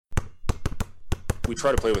We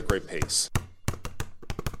try to play with great pace.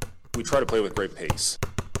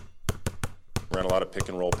 Ran a lot of pick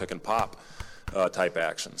and roll, pick and pop type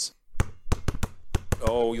actions.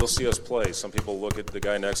 Oh, you'll see us play. Some people look at the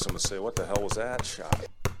guy next to him and say, what the hell was that shot?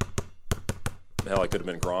 Hell, I could have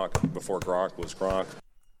been Gronk before Gronk was Gronk.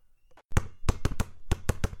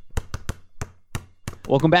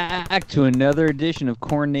 Welcome back to another edition of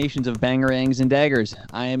Corn Nations of Bangerangs and Daggers.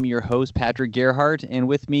 I am your host, Patrick Gerhardt, and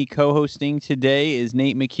with me co-hosting today is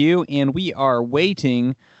Nate McHugh, and we are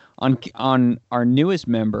waiting on our newest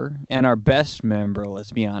member and our best member,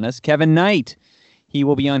 let's be honest, Kevin Knight. He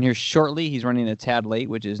will be on here shortly. He's running a tad late,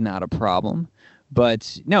 which is not a problem.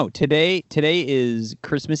 But no, today is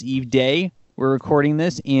Christmas Eve day. We're recording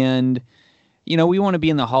this, and you know, we want to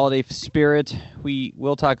be in the holiday spirit.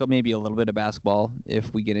 We'll talk maybe a little bit of basketball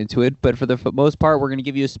if we get into it, but for the most part, we're going to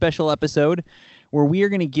give you a special episode where we are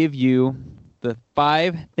going to give you the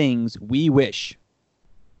 5 things we wish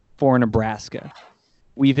for Nebraska.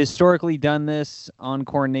 We've historically done this on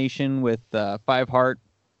Corn Nation with 5 Heart,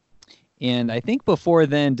 and I think before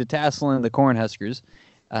then, DeTasselin and the Cornhuskers,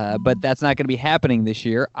 but that's not going to be happening this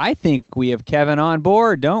year. I think we have Kevin on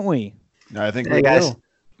board, don't we? I think we do.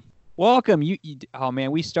 Welcome. Oh, man,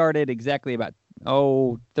 we started exactly about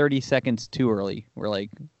 30 seconds too early. We're like,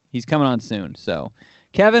 he's coming on soon. So,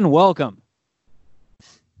 Kevin, welcome.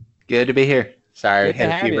 Good to be here. Sorry, Good hit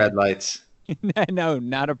a few red lights. No,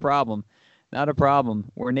 not a problem. Not a problem.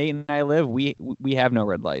 Where Nate and I live, we have no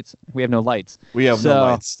red lights. We have no lights. We have no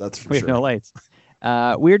lights. That's for sure. We have no lights.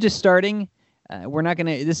 We're just starting. We're not going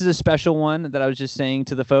to – this is a special one that I was just saying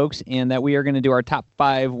to the folks, and that we are going to do our top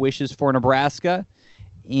 5 wishes for Nebraska.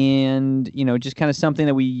 And, you know, just kind of something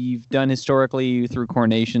that we've done historically through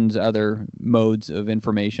Corn Nation's other modes of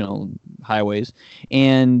informational highways.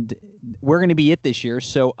 And we're going to be it this year.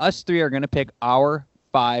 So us 3 are going to pick our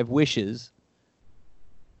 5 wishes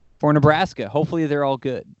for Nebraska. Hopefully they're all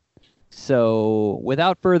good. So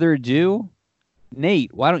without further ado,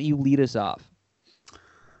 Nate, why don't you lead us off?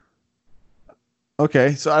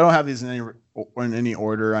 Okay, so I don't have these in any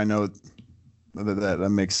order. I know that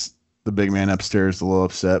makes the big man upstairs a little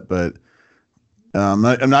upset, but I'm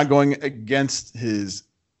not going against his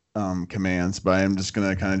commands, but I'm just going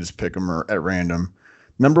to kind of just pick them at random.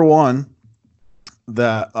 Number 1,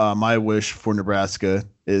 that my wish for Nebraska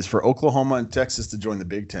is for Oklahoma and Texas to join the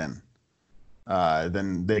Big Ten.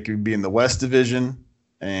 Then they could be in the West Division,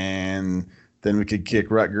 and then we could kick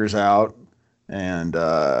Rutgers out. And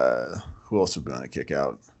who else would we want to kick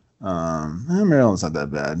out? Maryland's not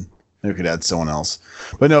that bad. Maybe we could add someone else.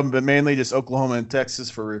 But mainly just Oklahoma and Texas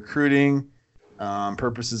for recruiting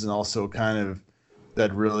purposes, and also kind of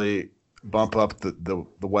that really bump up the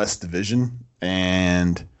West Division.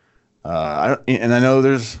 And I know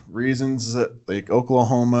there's reasons that like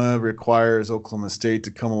Oklahoma requires Oklahoma State to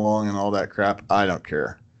come along and all that crap. I don't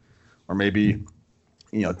care. Or maybe,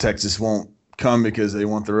 you know, Texas won't come because they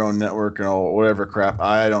want their own network and all whatever crap.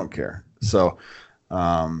 I don't care. So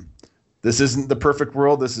this isn't the perfect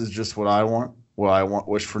world. This is just what I want.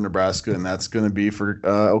 Wish for Nebraska, and that's going to be for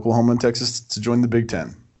Oklahoma and Texas to join the Big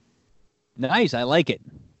Ten. Nice. I like it.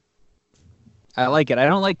 I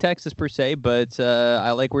don't like Texas per se, but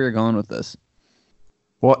I like where you're going with this.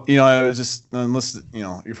 Well, you know, I was just unless you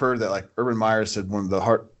know you've heard that like Urban Meyer said one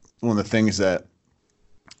of the things that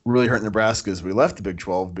really hurt Nebraska is we left the Big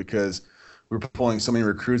 12 because we were pulling so many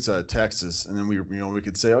recruits out of Texas, and then we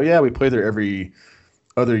could say, oh yeah, we play there every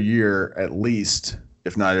other year at least,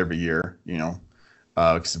 if not every year, you know,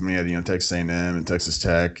 because we had Texas A&M and Texas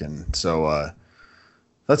Tech, and so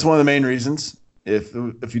that's one of the main reasons. If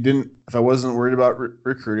I wasn't worried about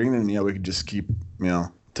recruiting, then we could just keep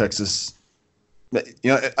Texas. If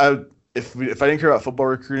I didn't care about football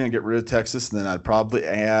recruiting and get rid of Texas, then I'd probably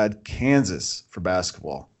add Kansas for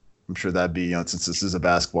basketball. I'm sure that'd be since this is a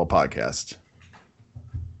basketball podcast.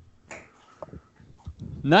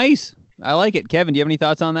 Nice. I like it. Kevin, do you have any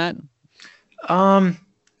thoughts on that?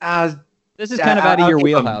 This is kind of out of your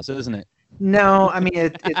wheelhouse, isn't it? No, I mean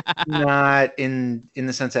it's not in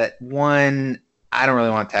the sense that, one, I don't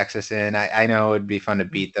really want Texas in. I know it'd be fun to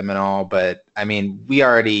beat them and all, but I mean we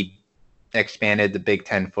already expanded the Big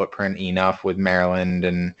Ten footprint enough with Maryland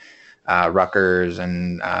and Rutgers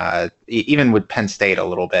and even with Penn State a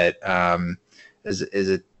little bit is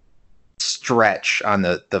a stretch on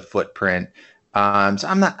the footprint. So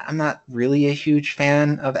I'm not really a huge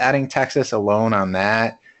fan of adding Texas alone on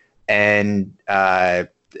that. And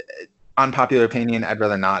unpopular opinion, I'd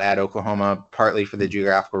rather not add Oklahoma, partly for the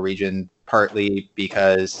geographical region, partly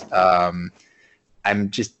because I'm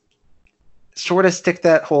just sort of stick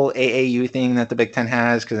that whole AAU thing that the Big Ten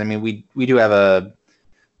has, because I mean we do have a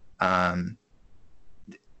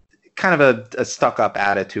kind of a stuck-up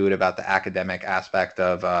attitude about the academic aspect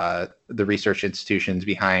of the research institutions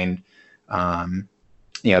behind,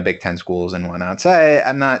 Big Ten schools and whatnot. So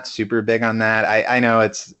I'm not super big on that. I know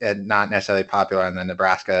it's not necessarily popular in the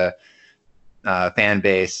Nebraska fan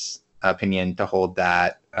base opinion to hold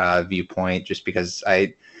that viewpoint, just because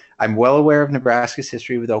I'm well aware of Nebraska's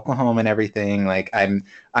history with Oklahoma and everything. Like I'm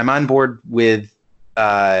on board with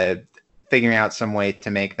figuring out some way to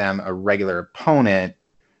make them a regular opponent.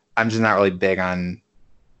 I'm just not really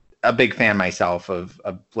a big fan myself of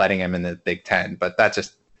letting him in the Big Ten, but that's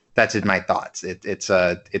just my thoughts.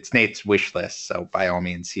 It's Nate's wish list, so by all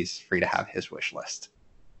means, he's free to have his wish list.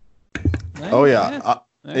 Oh yeah,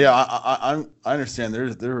 I understand.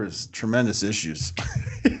 There was tremendous issues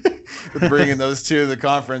with bringing those two to the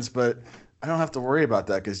conference, but I don't have to worry about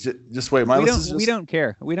that because just wait. We don't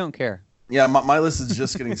care. Yeah, my list is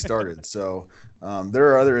just getting started. So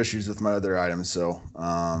there are other issues with my other items. So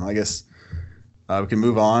I guess we can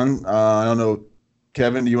move on. I don't know,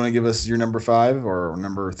 Kevin, do you want to give us your number 5 or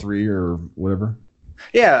number 3 or whatever?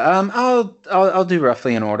 Yeah, I'll do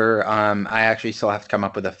roughly in order. I actually still have to come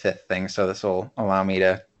up with a 5th thing, so this will allow me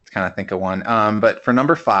to kind of think of one. But for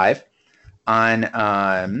number 5,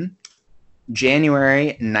 on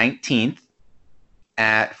January 19th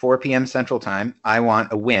at 4 p.m. Central Time, I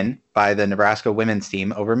want a win by the Nebraska women's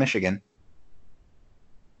team over Michigan.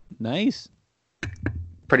 Nice.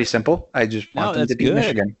 Pretty simple. I just want them to beat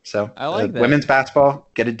Michigan. So I like that. Women's basketball,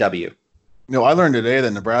 get a W. I learned today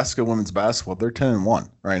that Nebraska women's basketball, they're 10-1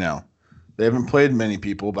 right now. They haven't played many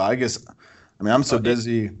people, but I'm so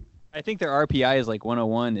busy. I think their RPI is like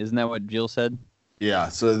 101. Isn't that what Jill said? Yeah,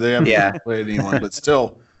 so they haven't played anyone, but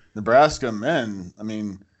still, Nebraska men,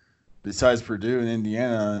 besides Purdue and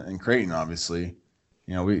Indiana and Creighton, obviously,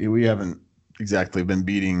 we haven't exactly been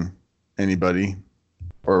beating anybody,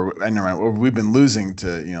 or we've been losing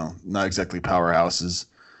to, not exactly powerhouses.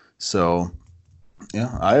 So,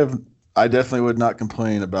 yeah, I definitely would not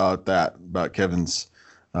complain about Kevin's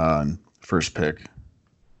first pick.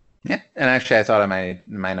 Yeah, and actually, I thought of my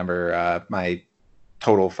number, my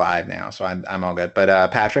total 5 now, so I'm all good.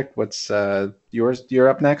 But Patrick, what's yours? You're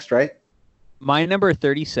up next, right? My number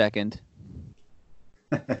 32nd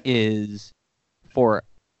is for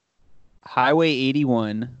Highway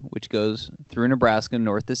 81, which goes through Nebraska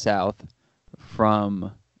north to south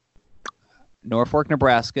from Norfolk,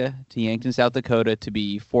 Nebraska to Yankton, South Dakota to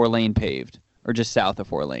be 4-lane paved, or just south of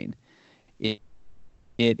 4-lane. It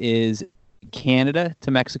is Canada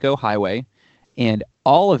to Mexico highway, and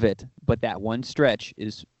all of it but that one stretch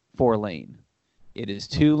is 4-lane. It is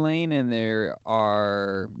 2-lane, and there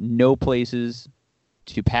are no places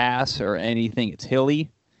to pass or anything. It's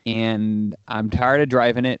hilly, and I'm tired of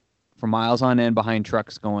driving it for miles on end behind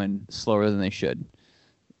trucks going slower than they should.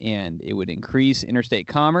 And it would increase interstate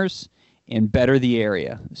commerce and better the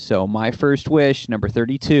area. So my first wish, number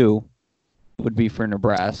 32, would be for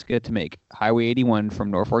Nebraska to make Highway 81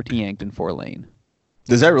 from Norfolk to Yankton 4-lane.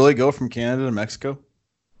 Does that really go from Canada to Mexico?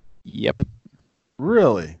 Yep.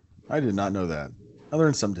 Really? I did not know that. I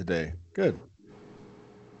learned some today. Good.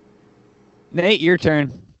 Nate, your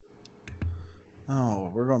turn. Oh,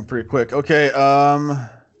 we're going pretty quick. Okay. All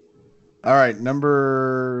right.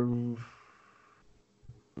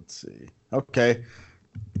 Let's see. Okay.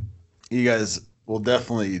 You guys will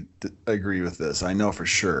definitely agree with this. I know for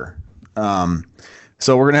sure. So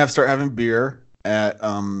we're going to start having beer at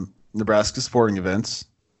Nebraska sporting events,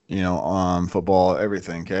 football,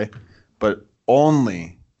 everything. Okay. But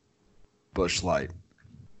only Busch Light.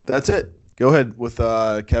 That's it. Go ahead with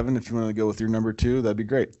Kevin. If you want to go with your number 2, that'd be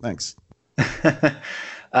great. Thanks.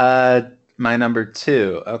 My number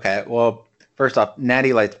 2. Okay. Well, first off,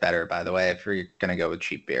 Natty Light's better, by the way, if you're going to go with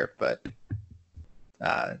cheap beer, but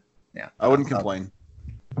yeah. I wouldn't complain.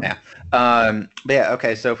 Yeah. But yeah,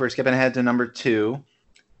 okay. So if we're skipping ahead to number 2,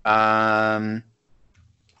 I'll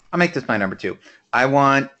make this my number 2. I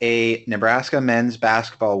want a Nebraska men's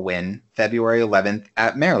basketball win February 11th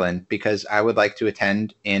at Maryland, because I would like to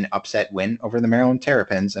attend an upset win over the Maryland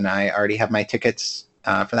Terrapins, and I already have my tickets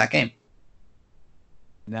for that game.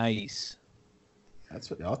 Nice. I'll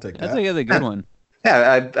take that. That's a good one.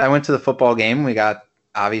 Yeah, I went to the football game. We got,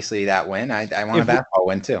 obviously, that win. I want a basketball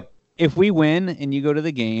win, too. If we win and you go to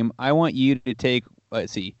the game, I want you to take,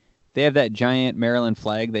 let's see, they have that giant Maryland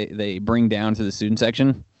flag they bring down to the student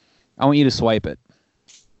section. I want you to swipe it.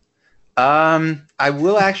 I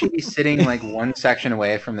will actually be sitting like one section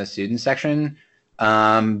away from the student section,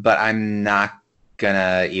 but I'm not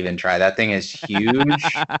gonna even try. That thing is huge.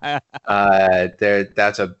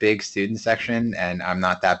 That's a big student section, and I'm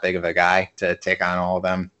not that big of a guy to take on all of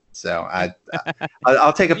them. So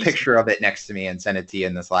I'll take a picture of it next to me and send it to you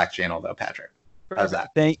in the Slack channel, though, Patrick. How's that?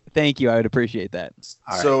 Thank you. I would appreciate that.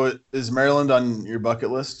 All right. So is Maryland on your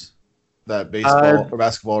bucket list? That baseball or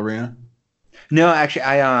basketball arena? No, actually,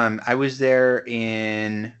 I was there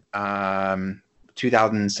in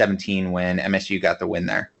 2017 when MSU got the win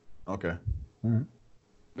there. Okay.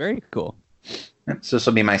 Very cool. So this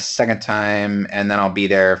will be my second time, and then I'll be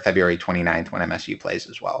there February 29th when MSU plays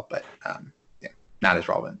as well, but not as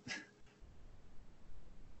relevant.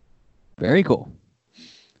 Very cool.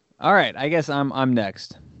 All right, I guess I'm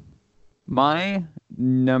next. My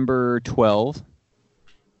number 12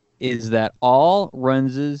 is that all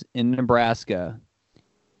Runzas in Nebraska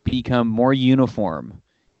become more uniform,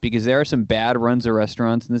 because there are some bad Runza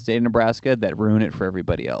restaurants in the state of Nebraska that ruin it for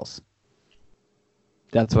everybody else.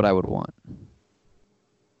 That's what I would want.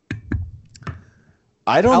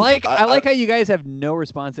 I like how you guys have no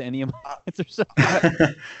response to any of my answers.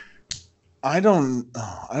 I don't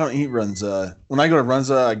eat Runza. When I go to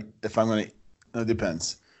Runza, if I'm going to, it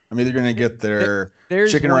depends. I'm either going to get their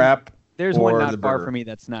chicken wrap. There's or one not the far burger. from me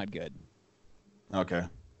that's not good. Okay.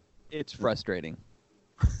 It's frustrating.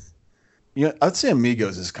 Yeah, I'd say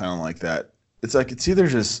Amigos is kind of like that. It's like it's either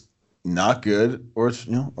just not good or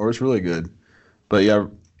it's really good. But yeah,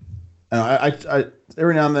 I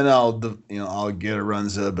every now and then I'll get a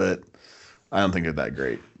Runza, but I don't think they're that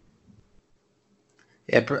great.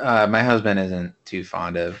 Yeah, my husband isn't too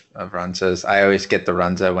fond of Runzas. I always get the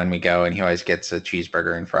Runza when we go, and he always gets a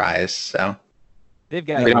cheeseburger and fries. So They've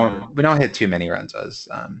got we don't hit too many Runzas.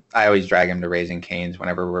 I always drag him to Raising Cane's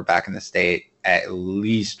whenever we're back in the state, at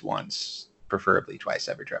least once, preferably twice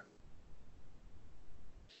every trip.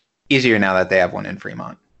 Easier now that they have one in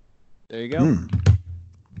Fremont. There you go. There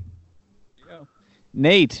you go.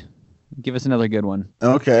 Nate, give us another good one.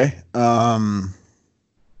 Okay.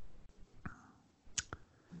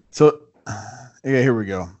 So, okay, here we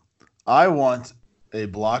go. I want a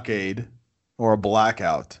blockade or a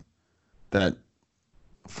blackout that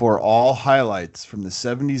for all highlights from the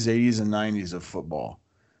 70s, 80s, and 90s of football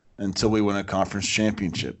until we win a conference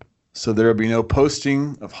championship. So there will be no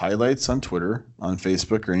posting of highlights on Twitter, on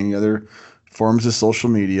Facebook, or any other forms of social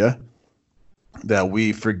media that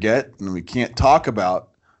we forget and we can't talk about,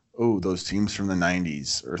 those teams from the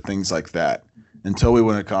 90s or things like that until we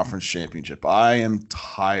win a conference championship. I am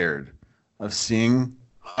tired of seeing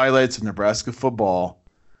highlights of Nebraska football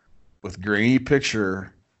with grainy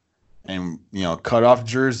picture and cut off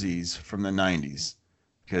jerseys from the 90s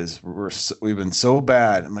because we've been so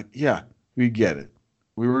bad. I'm like, yeah, we get it.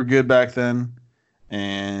 We were good back then,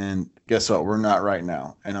 and guess what? We're not right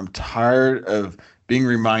now. And I'm tired of being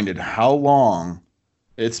reminded how long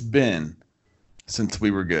it's been since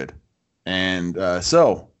we were good. And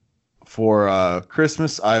so for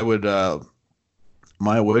Christmas, I would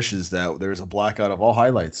my wish is that there's a blackout of all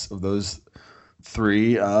highlights of those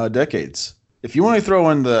 3 decades. If you want to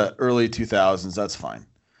throw in the early 2000s, that's fine.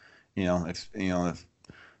 If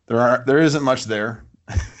there isn't much there.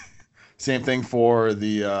 Same thing for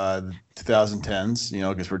the 2010s,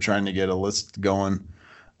 because we're trying to get a list going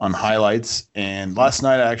on highlights. And last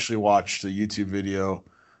night I actually watched a YouTube video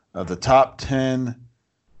of the top 10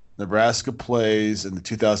 Nebraska plays in the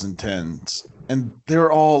 2010s. And they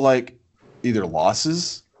were all like either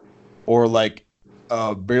losses or like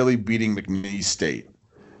barely beating McNeese State,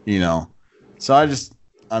 So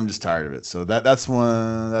I'm just tired of it. So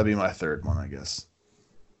that'd be my third one, I guess.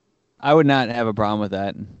 I would not have a problem with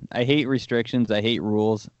that. I hate restrictions. I hate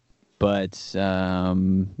rules. But,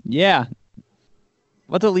 yeah.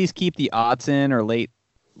 Let's at least keep the odds in or late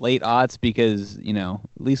odds because, at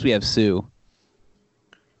least we have Sue.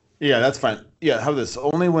 Yeah, that's fine. Yeah, how about this?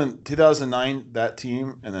 Only when 2009, that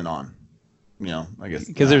team, and then on. I guess.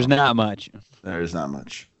 Because there's not much. There's not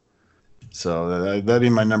much. So that'd be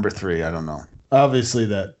my number 3. I don't know. Obviously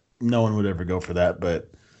that no one would ever go for that, but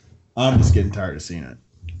I'm just getting tired of seeing it.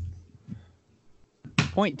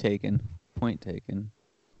 Point taken.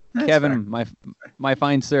 That's Kevin, fair. my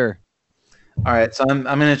fine sir. All right, so I'm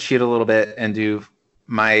going to cheat a little bit and do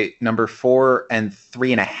my number 4 and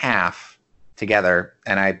 3.5 together,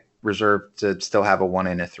 and I reserve to still have a 1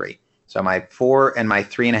 and a 3. So my 4 and my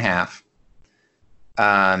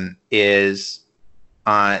 3.5 is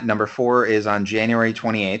number 4 is on January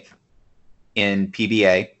 28th in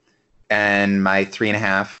PBA, and my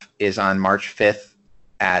 3.5 is on March 5th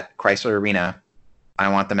at Chrysler Arena. I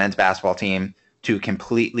want the men's basketball team to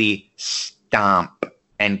completely stomp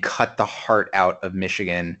and cut the heart out of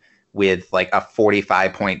Michigan with like a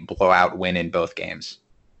 45-point blowout win in both games.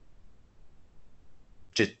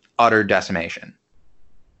 Just utter decimation.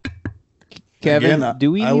 Kevin, Again,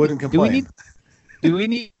 do we I wouldn't complain. Do we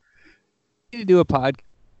need to do a pod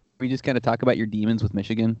where we just kind of talk about your demons with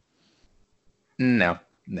Michigan? No.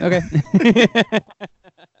 Okay.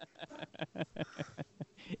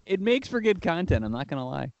 It makes for good content. I'm not gonna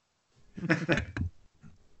lie.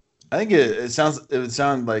 I think it would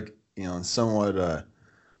sound like, somewhat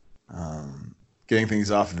getting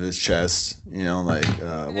things off of his chest. Like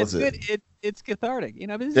what's it's it? good. It's cathartic.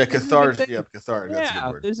 Cathartic. Yeah, cathartic. That's a Yeah,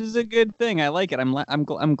 good word. this is a good thing. I like it.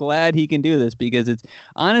 I'm glad he can do this because it's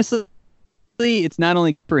honestly it's not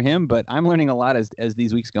only for him, but I'm learning a lot as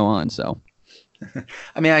these weeks go on. So.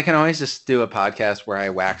 I mean, I can always just do a podcast where I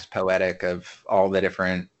wax poetic of all the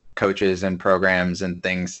different coaches and programs and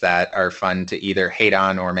things that are fun to either hate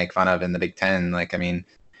on or make fun of in the Big Ten. Like, I mean,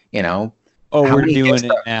 Oh, how we're many doing gifts it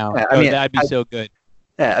are- now. Yeah, I mean, that'd be so good.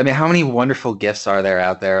 Yeah, I mean, how many wonderful gifts are there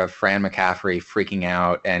out there of Fran McCaffrey freaking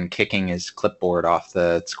out and kicking his clipboard off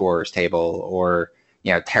the scorer's table, or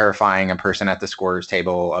terrifying a person at the scorer's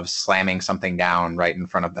table of slamming something down right in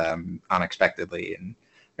front of them unexpectedly. And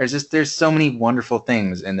there's so many wonderful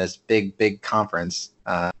things in this big conference,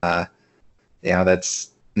 that's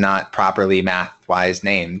not properly math wise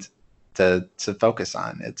named to focus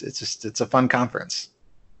on. It's a fun conference.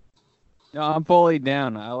 No, I'm fully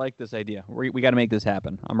down. I like this idea. We got to make this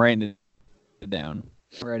happen. I'm writing it down.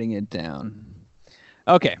 Writing it down.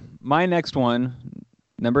 Okay, my next one,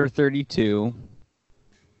 number 32,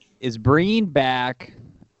 is bringing back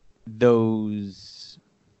those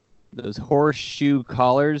horseshoe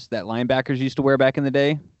collars that linebackers used to wear back in the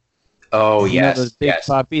day. Oh, Those big yes.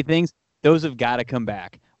 puffy things. Those have got to come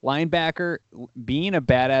back. Linebacker, being a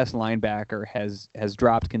badass linebacker has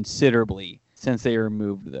dropped considerably since they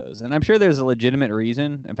removed those. And I'm sure there's a legitimate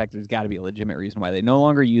reason. In fact, there's got to be a legitimate reason why they no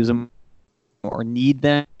longer use them or need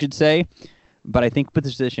them, I should say. But I think the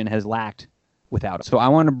position has lacked without it. So I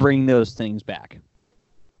want to bring those things back.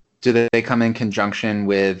 Do they come in conjunction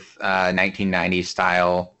with 1990s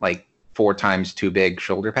style, like 4 times too big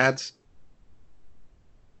shoulder pads?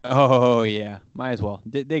 Oh, yeah. Might as well.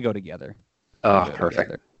 They go together. Oh, They go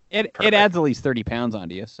perfect. together. It Perfect. adds at least 30 pounds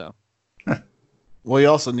onto you, so. Well, you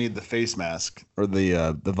also need the face mask or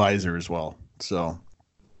the visor as well. So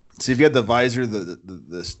if you had the visor,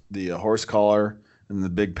 the horse collar, and the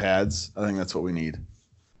big pads, I think that's what we need.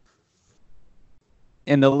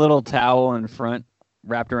 And the little towel in front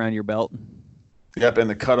wrapped around your belt. Yep, and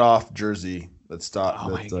the cutoff jersey that stop. Oh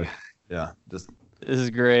my God. Yeah, just This is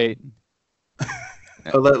great.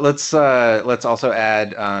 But let's also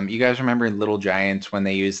add. You guys remember Little Giants when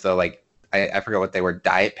they used the I forget what they were,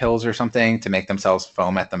 diet pills or something to make themselves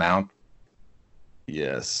foam at the mouth?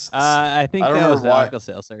 yes. I think I don't that was remember why.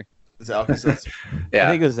 Alka-Seltzer. Is it Alka-Seltzer? I Yeah,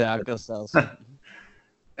 think it was Alka-Seltzer.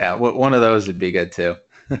 yeah. One of those would be good too.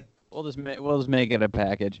 We'll just make it a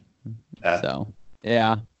package. Yeah. So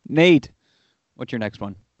yeah, Nate, what's your next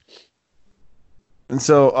one? And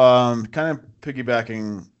so, kind of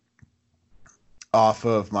piggybacking off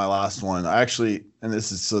of my last one, I actually, and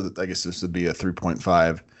this is I guess this would be a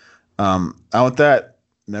 3.5. I want that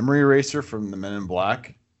memory eraser from the Men in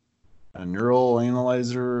Black, a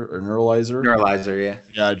neuralizer. Neuralizer, yeah.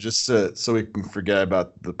 Yeah, just so we can forget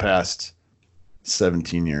about the past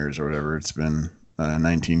 17 years or whatever it's been,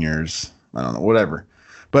 19 years. I don't know, whatever.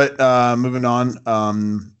 But moving on,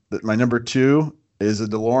 my number 2 is a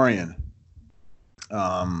DeLorean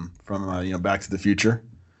from Back to the Future.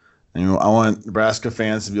 And I want Nebraska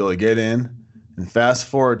fans to be able to get in and fast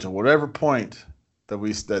forward to whatever point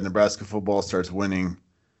that Nebraska football starts winning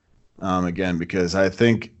again, because I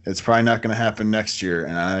think it's probably not going to happen next year,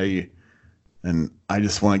 and I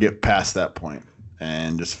just want to get past that point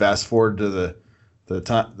and just fast forward to the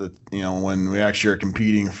time when we actually are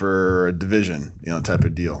competing for a division type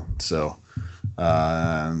of deal. So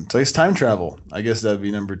it's time travel. I guess that'd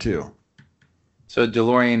be number 2. So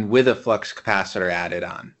DeLorean with a flux capacitor added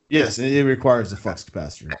on. Yes, it requires a flux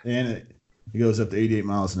capacitor, and it goes up to 88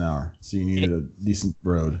 miles an hour, so you need a decent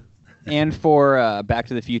road. And for Back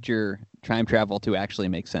to the Future time travel to actually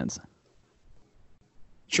make sense.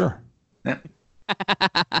 Sure. Yeah.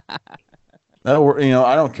 I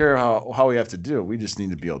don't care how we have to do it. We just need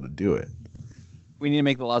to be able to do it. We need to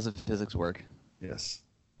make the laws of physics work. Yes.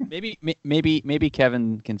 Maybe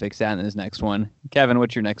Kevin can fix that in his next one. Kevin,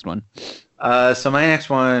 what's your next one? So my next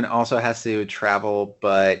one also has to do with travel,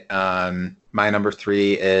 but my number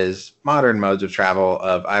 3 is modern modes of travel.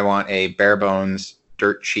 I want a bare bones,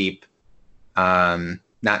 dirt cheap,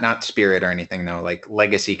 not Spirit or anything though, like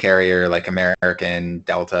legacy carrier like American,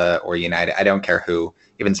 Delta, or United. I don't care who,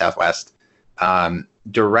 even Southwest.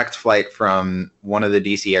 Direct flight from one of the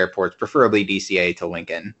DC airports, preferably DCA to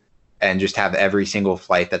Lincoln, and just have every single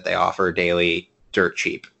flight that they offer daily dirt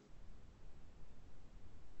cheap.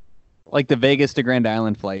 Like the Vegas to Grand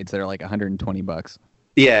Island flights that are like $120.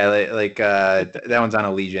 Yeah, that one's on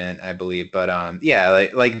Allegiant, I believe. But yeah,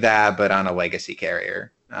 like that, but on a legacy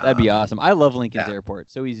carrier. That'd be awesome. I love Lincoln's yeah.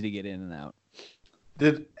 Airport. So easy to get in and out.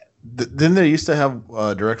 Didn't they used to have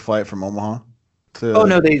a direct flight from Omaha? Oh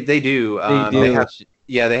no, they do. They do.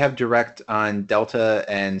 They have direct on Delta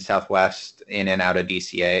and Southwest in and out of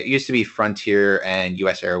DCA. It used to be Frontier and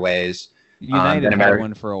U.S. Airways. United had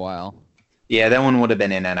one for a while. Yeah, that one would have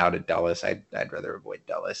been in and out of Dulles. I'd rather avoid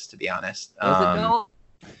Dulles, to be honest. Was it Dulles?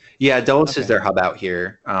 Yeah, Dulles is their hub out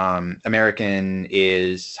here. American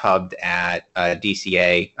is hubbed at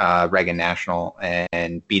DCA, Reagan National,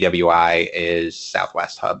 and BWI is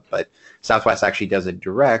Southwest hub. But Southwest actually does a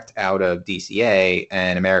direct out of DCA,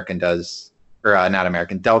 and American does, or not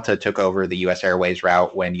American, Delta took over the U.S. Airways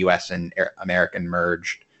route when U.S. and American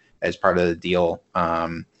merged as part of the deal.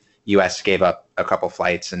 U.S. gave up a couple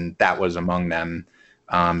flights, and that was among them.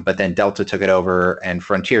 But then Delta took it over, and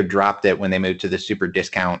Frontier dropped it when they moved to the super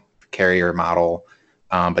discount carrier model.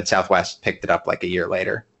 But Southwest picked it up like a year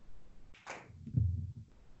later.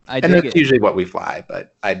 And that's usually what we fly,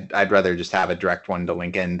 but I'd rather just have a direct one to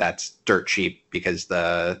Lincoln that's dirt cheap, because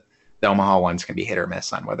the Omaha ones can be hit or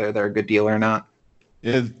miss on whether they're a good deal or not.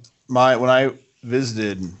 Yeah, when I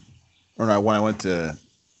visited, or when I went to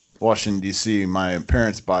Washington D.C., my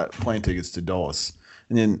parents bought plane tickets to Dulles,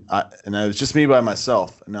 and then it was just me by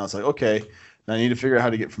myself, and I was like, okay, now I need to figure out how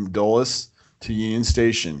to get from Dulles to Union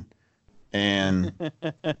Station, and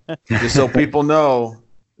just so people know,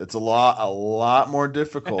 it's a lot more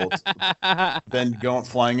difficult than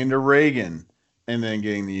flying into Reagan and then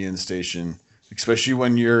getting to Union Station, especially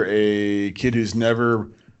when you're a kid who's never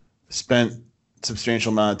spent a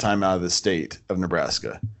substantial amount of time out of the state of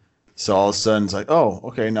Nebraska. So all of a sudden it's like, oh,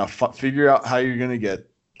 okay, now figure out how you're going to get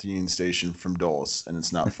to Union Station from Dulles, and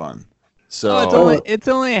it's not fun. So it's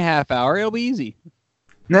only a half hour. It'll be easy.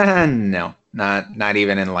 No, not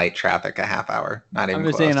even in light traffic. A half hour. Not even. I'm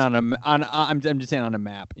just close. saying I'm just saying on a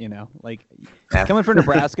map. You know, like coming from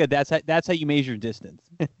Nebraska, that's how you measure distance.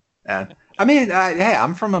 Yeah. I mean, hey,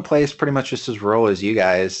 I'm from a place pretty much just as rural as you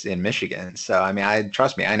guys in Michigan. So I mean,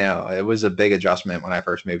 trust me, I know it was a big adjustment when I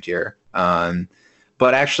first moved here.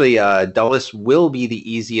 But actually, Dulles will be the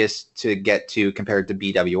easiest to get to compared to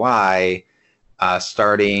BWI.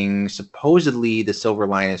 Starting, supposedly, the Silver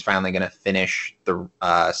Line is finally going to finish the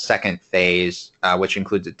second phase, which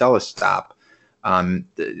includes a Dulles stop.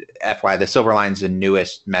 The Silver Line is the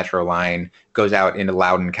newest metro line, goes out into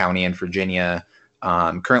Loudoun County in Virginia.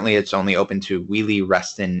 Currently, it's only open to Wheelie,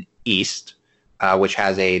 Reston East, which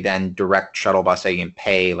has a then direct shuttle bus that you can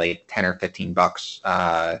pay like $10 or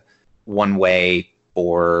 $15 one way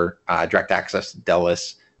for direct access to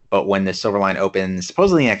Dulles. But when the Silver Line opens,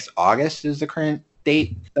 supposedly next August is the current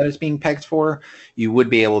date that it's being pegged for, you would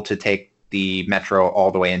be able to take the metro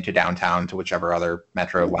all the way into downtown to whichever other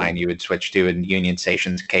metro line you would switch to. In Union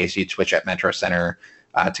Station's case, you'd switch at Metro Center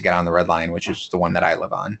to get on the Red Line, which is the one that I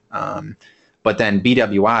live on. But then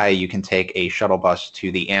BWI, you can take a shuttle bus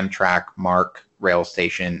to the Amtrak MARC rail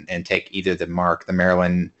station and take either the MARC, the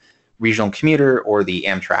Maryland Regional Commuter, or the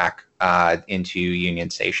Amtrak into Union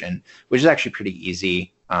Station, which is actually pretty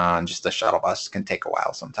easy. Just the shuttle bus can take a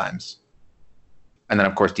while sometimes. And then,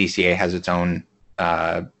 of course, DCA has its own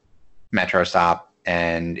metro stop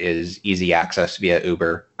and is easy access via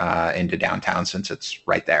Uber into downtown since it's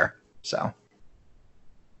right there. So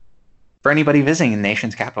for anybody visiting the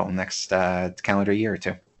nation's capital next calendar year or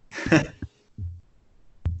two.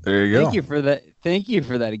 There you go. Thank you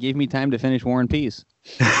for that. It gave me time to finish War and Peace.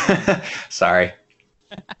 Sorry.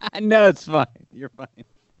 No, it's fine. You're fine.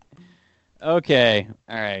 Okay.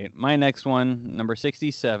 All right. My next one, number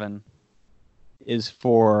 67, is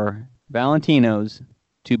for Valentino's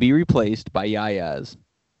to be replaced by Yaya's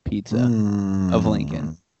Pizza of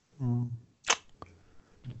Lincoln. In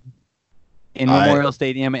Memorial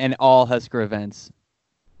Stadium and all Husker events.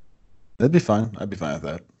 That'd be fine. I'd be fine with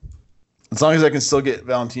that. As long as I can still get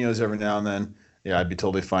Valentino's every now and then, yeah, I'd be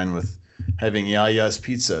totally fine with having Yaya's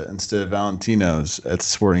Pizza instead of Valentino's at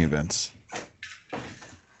sporting events. I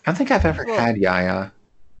don't think I've ever had Yaya.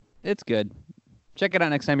 It's good. Check it out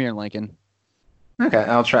next time you're in Lincoln. Okay,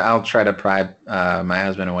 I'll try to pry my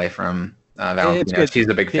husband away from Valentino's. He's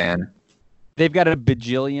a big fan. They've got a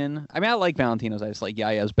bajillion. I mean, I like Valentino's. I just like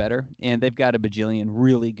Yaya's better. And they've got a bajillion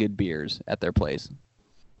really good beers at their place.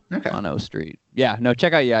 Okay. On O Street. Yeah, no,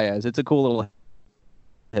 check out Yaya's. It's a cool little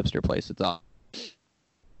hipster place. It's awesome.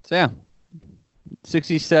 So, yeah.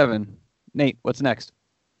 67. Nate, what's next?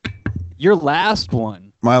 Your last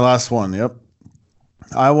one. My last one, yep.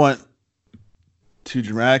 I want to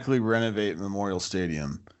dramatically renovate Memorial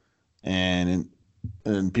Stadium and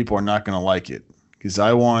and people are not going to like it because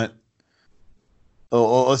I want.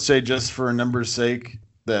 Let's say just for a number's sake,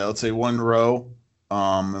 that let's say one row,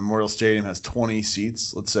 Memorial Stadium has 20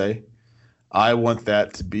 seats. Let's say I want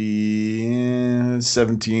that to be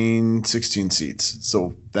 17, 16 seats.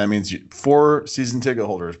 So that means 4 season ticket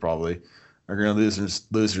holders probably are going to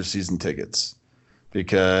lose their season tickets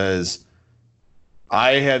because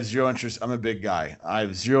I have zero interest. I'm a big guy. I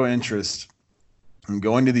have zero interest in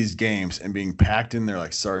going to these games and being packed in there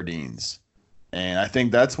like sardines. And I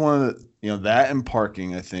think that's one of the, that and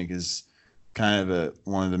parking, I think, is kind of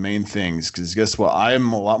one of the main things. Because guess what? I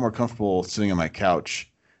am a lot more comfortable sitting on my couch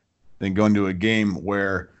than going to a game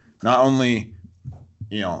where not only,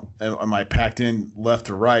 am I packed in left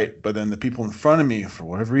to right, but then the people in front of me, for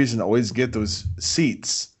whatever reason, always get those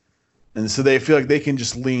seats. And so they feel like they can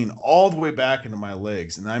just lean all the way back into my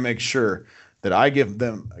legs. And I make sure that I give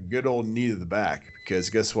them a good old knee to the back because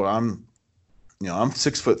guess what? I'm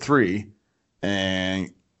 6'3",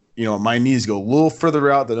 and my knees go a little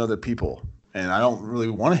further out than other people, and I don't really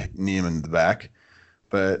want to knee them in the back.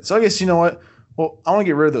 But so I guess you know what? Well, I want to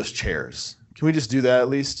get rid of those chairs. Can we just do that at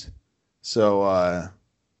least? So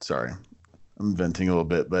sorry, I'm venting a little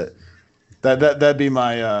bit, but that'd be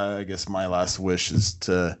my I guess my last wish is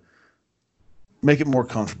to make it more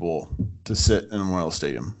comfortable to sit in Memorial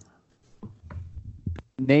Stadium.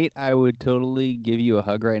 Nate, I would totally give you a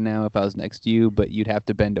hug right now if I was next to you, but you'd have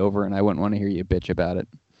to bend over, and I wouldn't want to hear you bitch about it.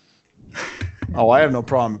 Oh, I have no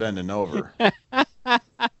problem bending over.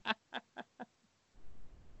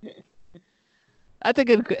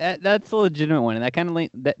 That's a legitimate one, and that kind of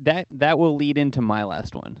that will lead into my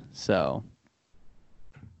last one. So,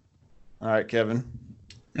 all right, Kevin.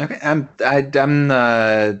 Okay, I'm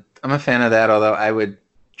a fan of that. Although I would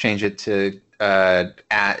change it to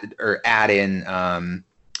add in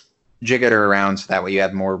jigger around so that way you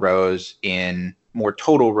have more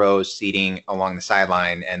total rows seating along the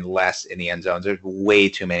sideline and less in the end zones. There's way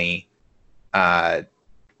too much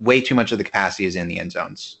of the capacity is in the end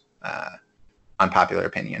zones. Unpopular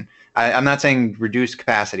opinion. I'm not saying reduce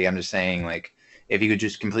capacity. I'm just saying like if you could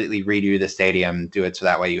just completely redo the stadium, do it so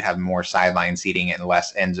that way you have more sideline seating and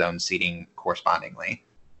less end zone seating correspondingly.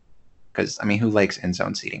 Because I mean, who likes end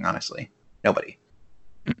zone seating? Honestly, nobody.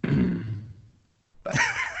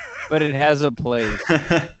 But it has a place.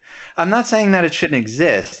 I'm not saying that it shouldn't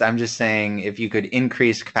exist. I'm just saying if you could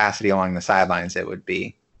increase capacity along the sidelines, it would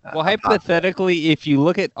be. Well, hypothetically, if you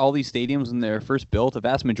look at all these stadiums when they're first built, a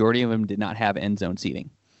vast majority of them did not have end zone seating.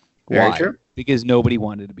 Very true. Because nobody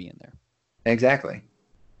wanted to be in there. Exactly.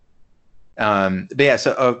 But yeah,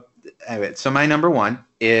 so anyway, so my number one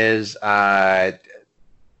is the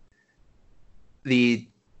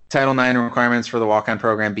Title IX requirements for the walk-on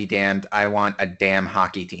program be damned. I want a damn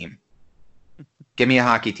hockey team. Give me a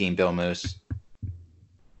hockey team, Bill Moose.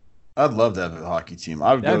 I'd love to have a hockey team.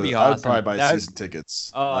 That'd be awesome. I would probably buy season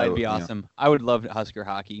tickets. Oh, that'd be awesome. I would love Husker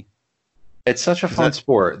hockey. It's such a fun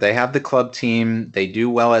sport. They have the club team. They do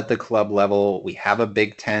well at the club level. We have a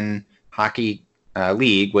Big Ten hockey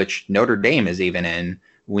league, which Notre Dame is even in.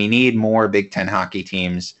 We need more Big Ten hockey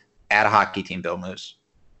teams. Add a hockey team, Bill Moose.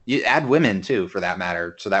 You add women too, for that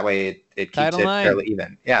matter, so that way it keeps it fairly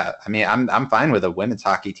even. Yeah, I mean, I'm fine with a women's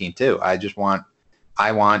hockey team too. I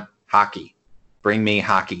want hockey. Bring me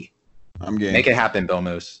hockey. I'm game. Make it happen, Bill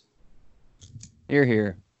Moose.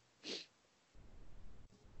 Here.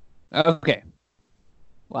 Okay.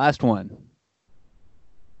 Last one.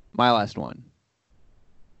 My last one.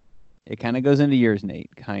 It kind of goes into yours,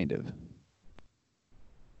 Nate. Kind of.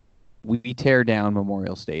 We tear down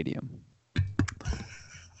Memorial Stadium.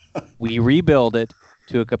 We rebuild it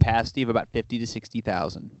to a capacity of about 50 to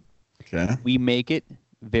 60,000. Okay. We make it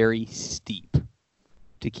very steep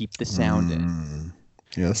to keep the sound in.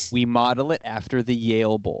 Yes. We model it after the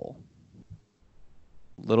Yale Bowl.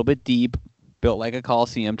 A little bit deep, built like a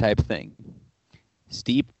Coliseum type thing.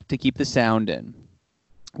 Steep to keep the sound in.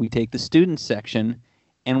 We take the student section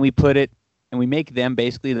and we put it, and we make them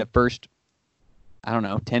basically the first,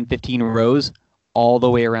 10, 15 rows all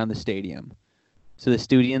the way around the stadium. So the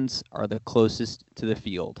students are the closest to the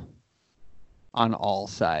field on all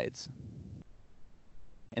sides.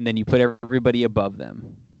 And then you put everybody above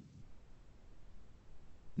them.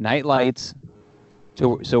 Night lights,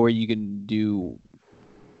 so where you can do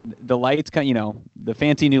the lights, the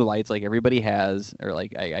fancy new lights like everybody has, or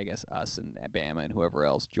like I guess us and Bama and whoever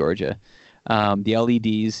else, Georgia, the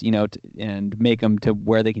LEDs, and make them to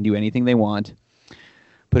where they can do anything they want.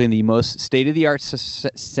 Put in the most state-of-the-art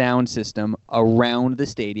sound system around the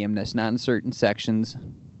stadium that's not in certain sections,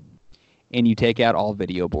 and you take out all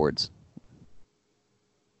video boards.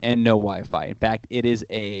 and no Wi-Fi. In fact, it is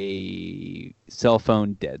a cell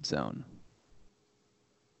phone dead zone.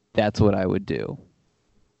 That's what I would do.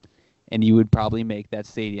 And you would probably make that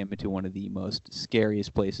stadium into one of the most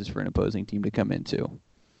scariest places for an opposing team to come into.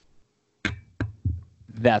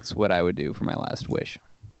 That's what I would do for my last wish.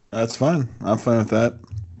 That's fine. I'm fine with that.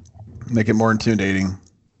 Make it more intimidating.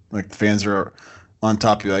 Like the fans are on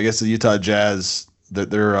top of you. I guess the Utah Jazz,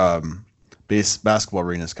 their basketball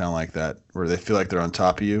arena is kind of like that, where they feel like they're on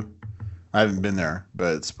top of you. I haven't been there,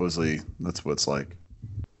 but supposedly that's what it's like.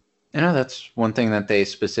 I know that's one thing that they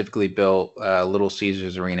specifically built Little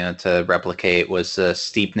Caesars Arena to replicate was the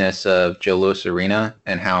steepness of Joe Louis Arena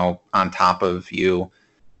and how on top of you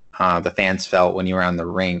the fans felt when you were on the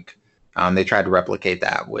rink. They tried to replicate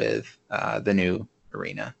that with the new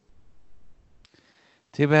arena.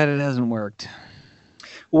 Too bad it hasn't worked.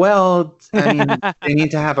 Well, I mean, they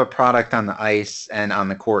need to have a product on the ice and on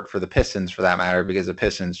the court for the Pistons, for that matter, because the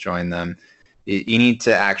Pistons joined them. You need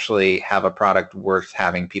to actually have a product worth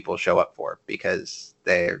having people show up for, because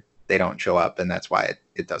they don't show up, and that's why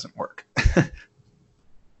it doesn't work.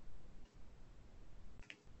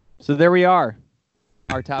 So there we are.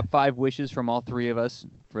 Our top 5 wishes from all 3 of us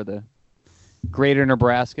for the greater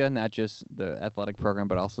Nebraska, not just the athletic program,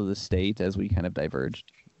 but also the state, as we kind of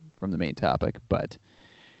diverged from the main topic. But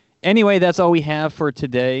anyway, that's all we have for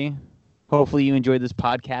today. Hopefully you enjoyed this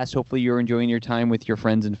podcast. Hopefully you're enjoying your time with your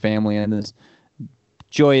friends and family on this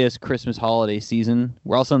joyous Christmas holiday season.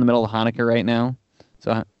 We're also in the middle of Hanukkah right now.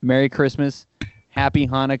 So Merry Christmas, Happy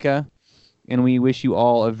Hanukkah, and we wish you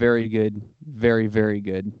all a very good, very, very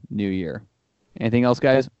good New Year. Anything else,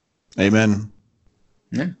 guys? Amen.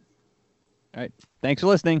 Yeah. All right. Thanks for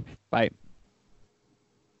listening. Bye.